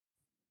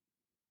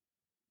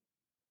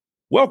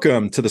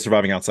Welcome to the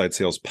Surviving Outside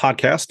Sales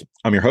podcast.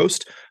 I'm your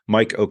host,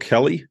 Mike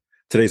O'Kelly.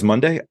 Today's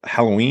Monday,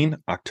 Halloween,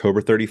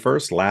 October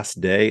 31st, last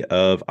day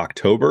of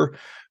October.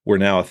 We're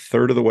now a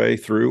third of the way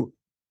through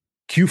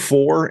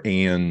Q4,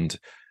 and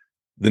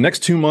the next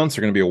 2 months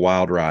are going to be a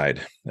wild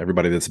ride.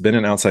 Everybody that's been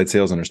in outside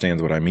sales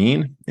understands what I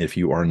mean. If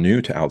you are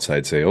new to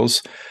outside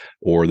sales,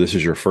 or this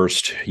is your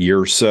first year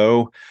or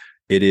so,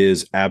 it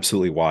is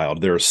absolutely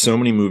wild. There are so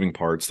many moving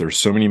parts. There are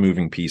so many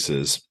moving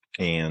pieces.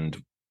 And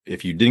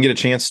if you didn't get a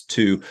chance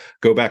to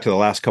go back to the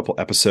last couple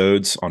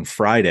episodes on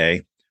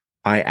Friday,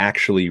 I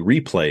actually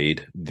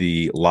replayed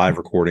the live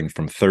recording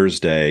from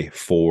Thursday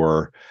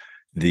for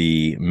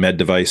the Med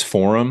Device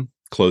Forum,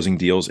 closing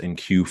deals in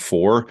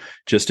Q4.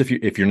 Just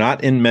if you're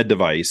not in Med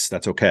Device,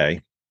 that's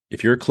okay.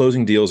 If you're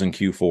closing deals in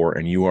Q4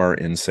 and you are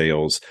in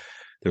sales,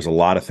 there's a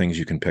lot of things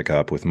you can pick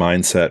up with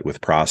mindset,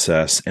 with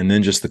process, and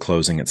then just the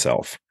closing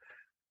itself.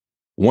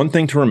 One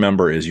thing to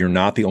remember is you're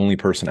not the only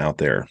person out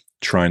there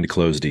trying to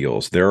close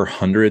deals. There are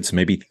hundreds,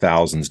 maybe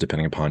thousands,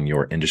 depending upon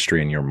your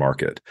industry and your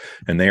market.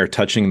 And they are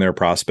touching their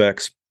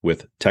prospects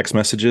with text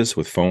messages,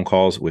 with phone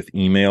calls, with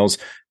emails,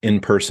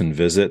 in-person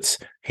visits,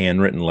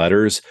 handwritten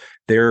letters.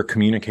 They're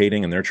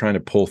communicating and they're trying to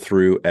pull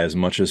through as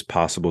much as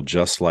possible,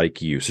 just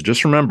like you. So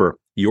just remember,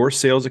 your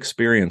sales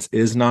experience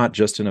is not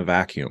just in a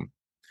vacuum.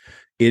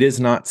 It is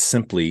not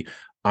simply,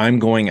 I'm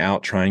going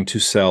out trying to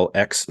sell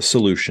X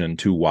solution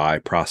to Y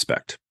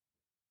prospect.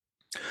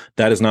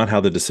 That is not how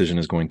the decision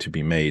is going to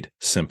be made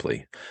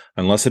simply,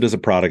 unless it is a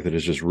product that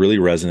has just really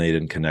resonated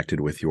and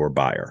connected with your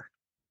buyer.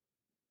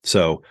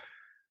 So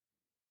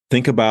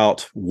think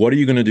about, what are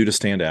you going to do to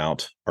stand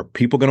out? Are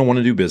people going to want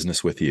to do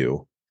business with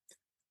you?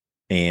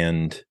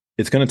 And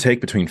it's going to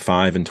take between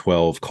 5 and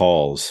 12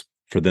 calls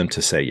for them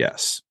to say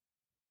yes.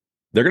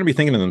 They're going to be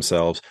thinking to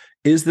themselves,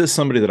 is this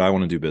somebody that I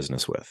want to do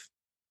business with?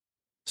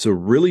 So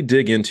really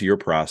dig into your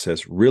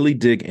process, really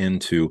dig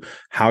into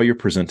how you're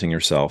presenting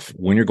yourself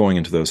when you're going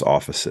into those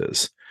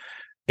offices,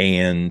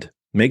 and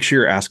make sure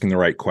you're asking the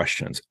right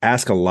questions.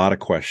 Ask a lot of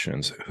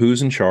questions.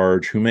 Who's in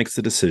charge? Who makes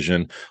the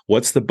decision?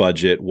 What's the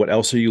budget? What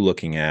else are you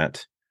looking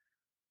at?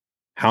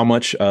 How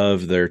much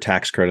of their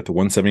tax credit, the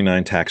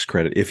 179 tax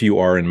credit, if you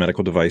are in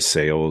medical device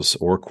sales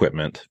or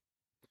equipment,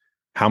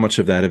 how much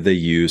of that have they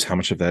used? How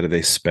much of that have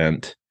they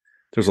spent?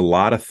 There's a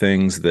lot of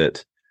things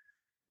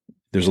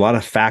there's a lot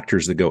of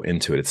factors that go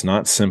into it. It's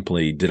not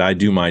simply, did I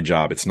do my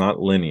job? It's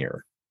not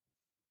linear.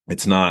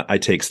 It's not, I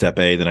take step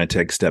A, then I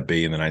take step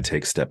B, and then I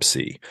take step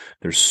C.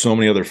 There's so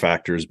many other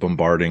factors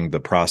bombarding the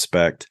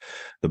prospect,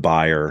 the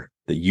buyer,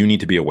 that you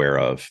need to be aware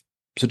of.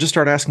 So just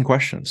start asking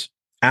questions.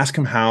 Ask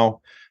them how,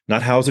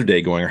 not how's their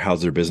day going or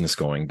how's their business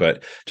going,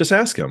 but just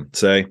ask them.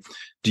 Say,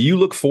 do you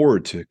look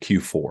forward to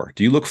Q4?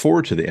 Do you look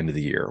forward to the end of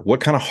the year?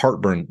 What kind of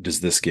heartburn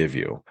does this give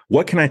you?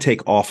 What can I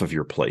take off of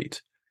your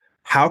plate?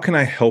 How can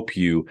I help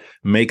you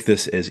make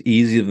this as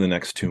easy of the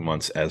next 2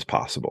 months as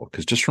possible?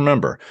 Because just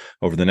remember,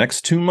 over the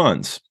next 2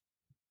 months,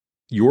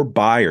 your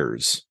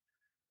buyers,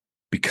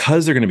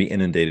 because they're going to be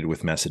inundated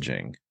with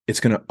messaging, it's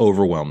going to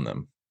overwhelm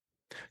them,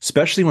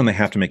 especially when they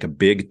have to make a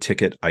big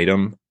ticket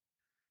item,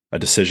 a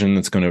decision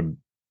that's going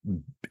to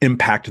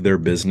impact their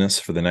business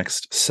for the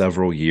next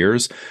several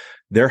years.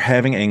 They're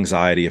having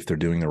anxiety if they're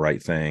doing the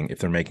right thing, if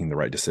they're making the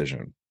right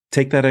decision.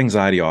 Take that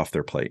anxiety off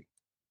their plate.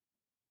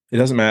 It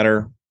doesn't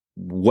matter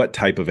what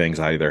type of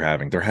anxiety they're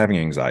having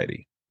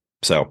anxiety.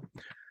 So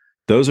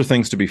those are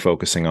things to be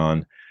focusing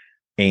on.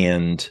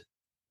 And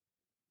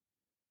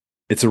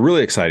it's a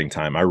really exciting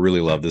time. I really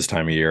love this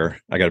time of year.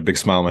 I got a big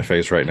smile on my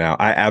face right now.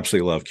 I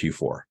absolutely love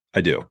Q4. I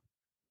do.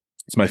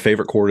 It's my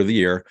favorite quarter of the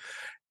year.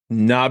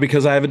 Not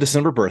because I have a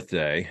December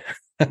birthday,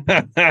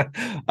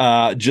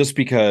 just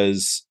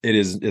because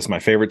it's my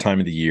favorite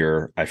time of the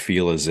year. I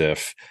feel as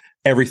if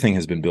everything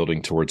has been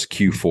building towards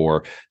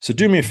Q4. So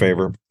do me a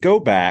favor, go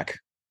back.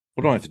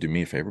 Well, don't have to do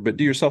me a favor, but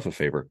do yourself a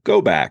favor.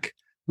 Go back,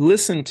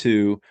 listen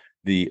to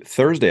the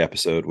Thursday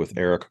episode with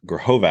Eric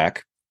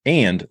Grahovac,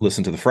 and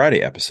listen to the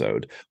Friday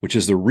episode, which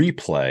is the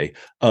replay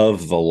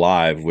of the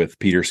live with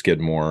Peter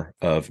Skidmore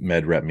of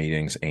Med Rep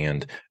Meetings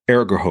and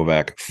Eric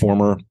Grahovac,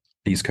 former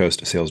East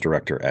Coast sales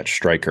director at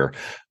Stryker.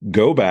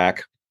 Go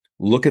back,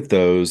 look at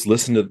those,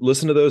 listen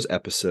to those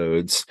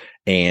episodes,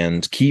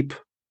 and keep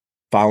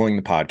following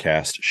the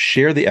podcast.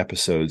 Share the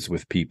episodes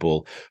with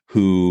people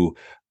who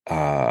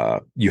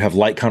you have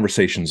like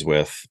conversations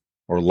with,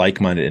 or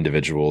like-minded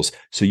individuals,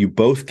 so you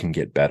both can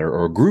get better,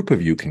 or a group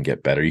of you can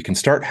get better. You can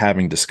start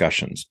having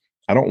discussions.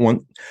 I don't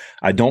want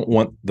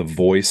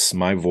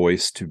my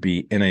voice to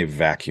be in a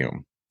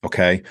vacuum.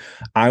 Okay.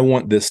 I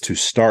want this to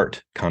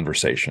start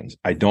conversations.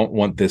 I don't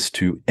want this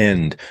to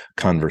end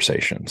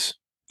conversations.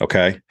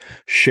 Okay.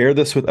 Share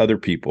this with other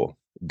people.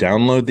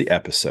 Download the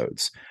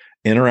episodes.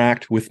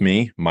 Interact with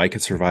me, Mike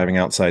at Surviving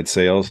Outside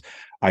Sales.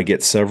 I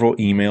get several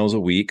emails a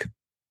week,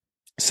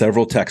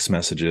 several text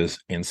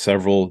messages, and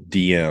several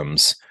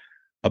DMs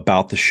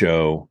about the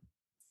show,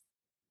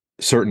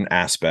 certain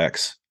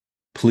aspects.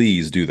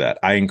 Please do that.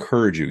 I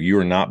encourage you. You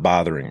are not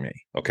bothering me.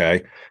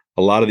 Okay.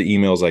 A lot of the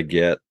emails I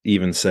get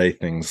even say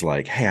things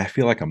like, hey, I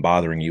feel like I'm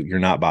bothering you. You're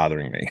not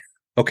bothering me.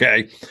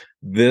 Okay.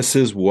 This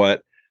is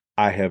what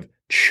I have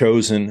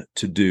chosen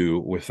to do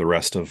with the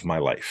rest of my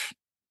life,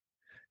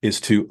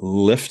 is to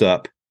lift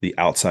up the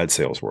outside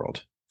sales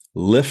world,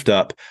 lift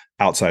up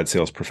outside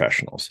sales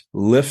professionals,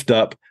 lift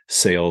up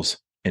sales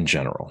in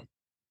general,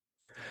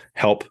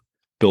 help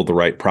build the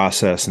right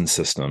process and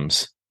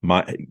systems,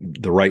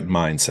 the right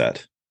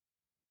mindset,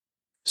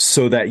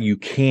 so that you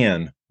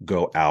can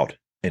go out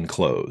and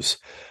close.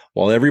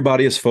 While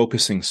everybody is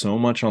focusing so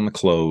much on the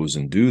close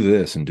and do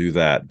this and do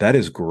that, that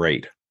is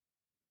great.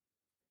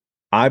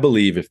 I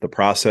believe if the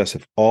process,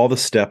 if all the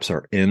steps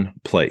are in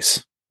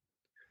place,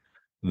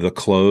 the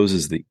close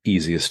is the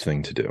easiest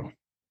thing to do,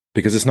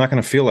 because it's not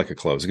going to feel like a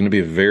close. It's going to be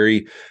a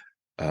very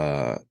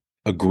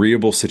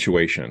agreeable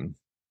situation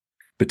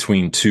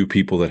between two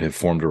people that have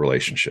formed a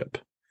relationship,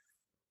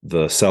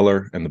 the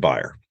seller and the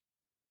buyer.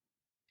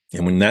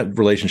 And when that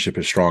relationship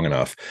is strong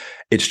enough,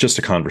 it's just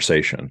a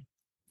conversation.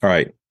 All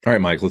right,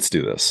 Mike, let's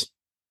do this.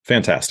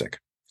 Fantastic.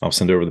 I'll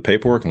send over the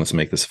paperwork and let's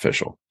make this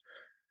official.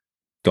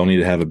 Don't need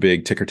to have a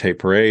big ticker tape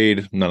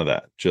parade. None of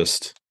that.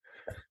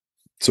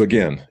 So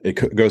again,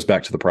 it goes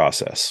back to the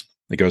process.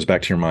 It goes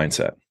back to your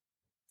mindset.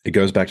 It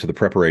goes back to the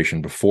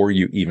preparation before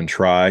you even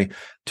try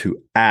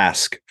to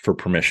ask for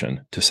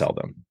permission to sell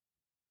them.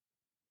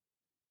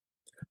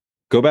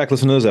 Go back,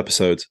 listen to those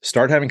episodes,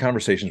 start having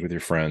conversations with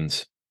your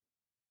friends,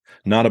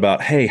 not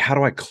about, hey, how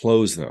do I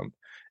close them?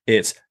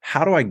 It's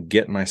how do I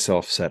get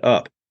myself set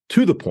up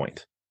to the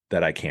point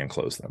that I can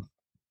close them?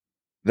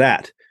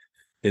 That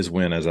is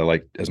when,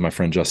 as my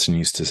friend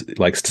Justin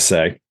likes to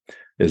say,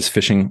 is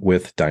fishing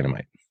with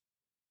dynamite.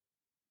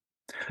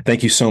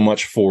 Thank you so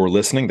much for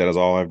listening. That is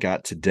all I've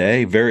got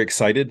today. Very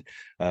excited.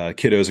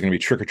 Kiddos are going to be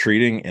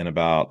trick-or-treating in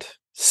about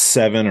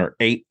 7 or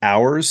 8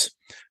 hours.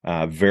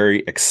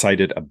 Very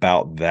excited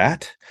about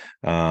that.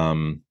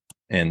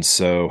 And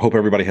so hope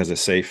everybody has a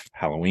safe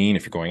Halloween.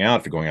 If you're going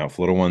out with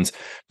little ones,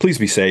 please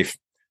be safe.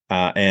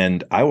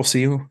 And I will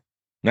see you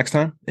next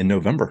time in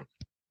November.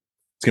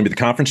 It's going to be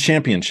the conference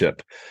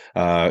championship,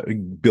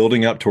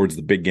 building up towards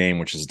the big game,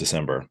 which is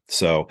December.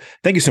 So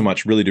thank you so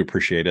much. Really do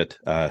appreciate it.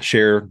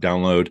 Share,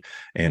 download,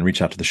 and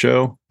reach out to the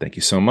show. Thank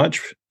you so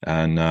much.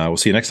 And we'll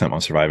see you next time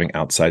on Surviving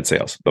Outside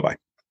Sales.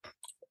 Bye-bye.